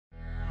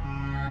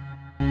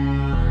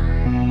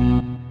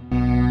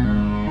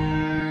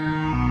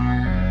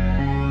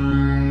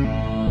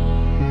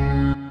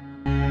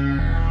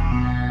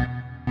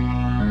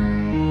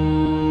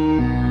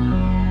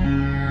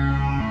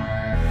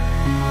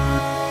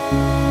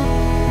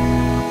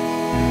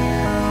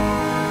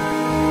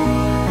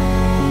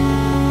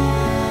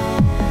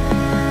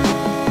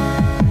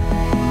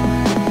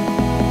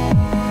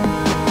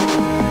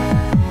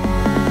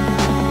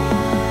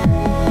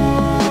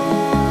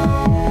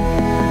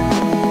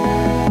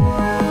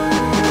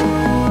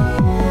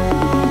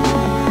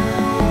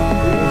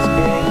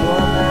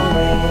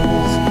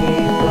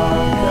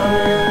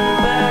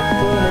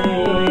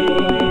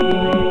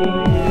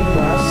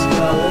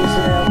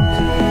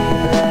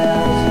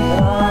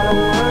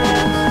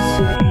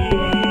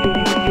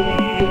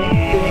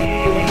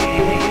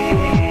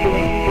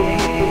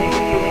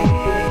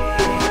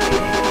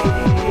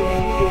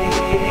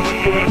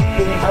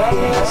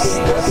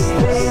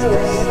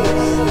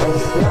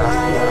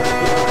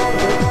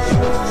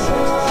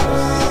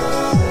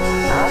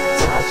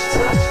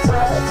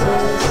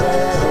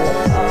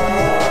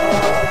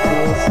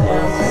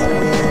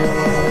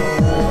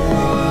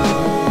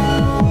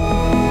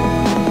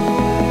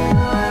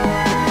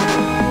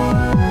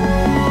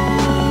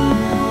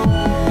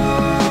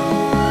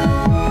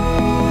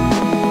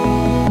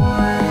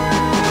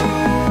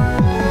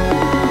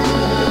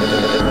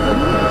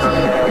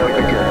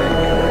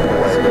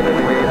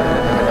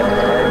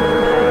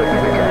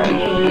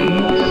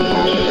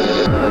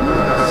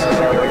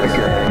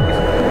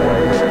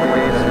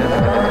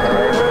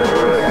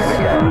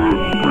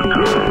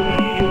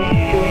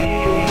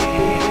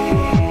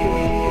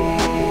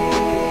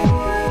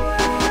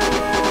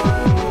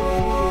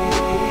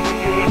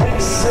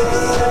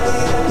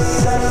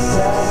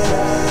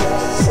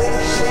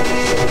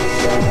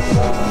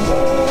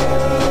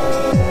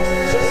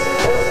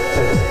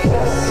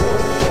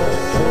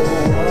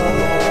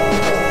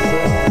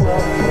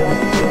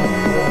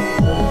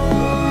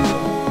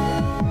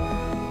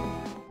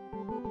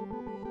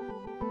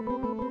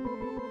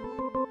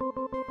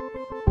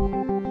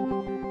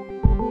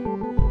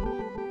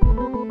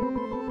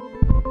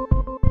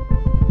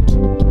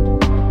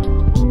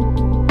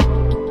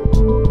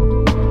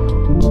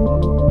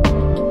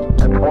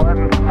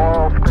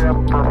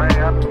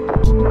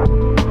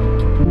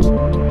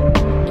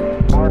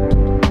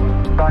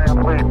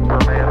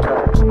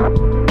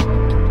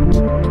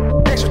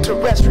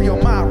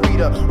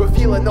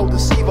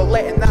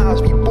letting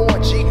knives be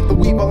born, G. The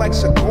weaver like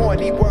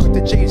Sigourney, word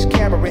to James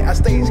Cameron. I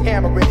stays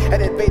hammering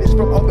at invaders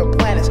from other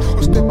planets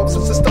who step up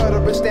since the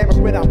stuttering,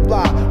 stammering. I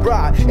fly,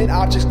 ride in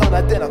objects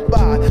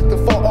unidentified. The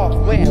far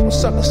off land where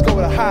suckers go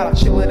to hide. I'm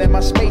chilling in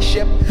my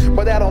spaceship,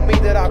 but that don't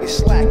mean that I'll be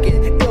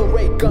slacking. Ill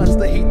ray guns,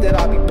 the heat that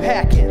I'll be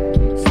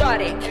packing.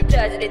 Starting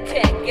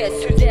 2010,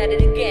 guess who's at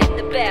it again?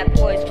 The bad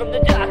boys from the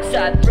dark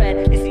side,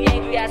 Fred. It's the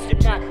angry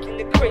astronaut and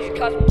the crazy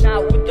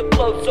cosmonaut with the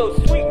flow so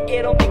sweet,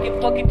 it'll make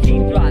your fucking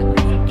teeth dry.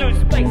 Cruising through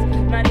space,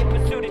 not in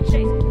pursuit of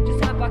chase,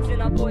 just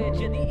hotboxing our boy.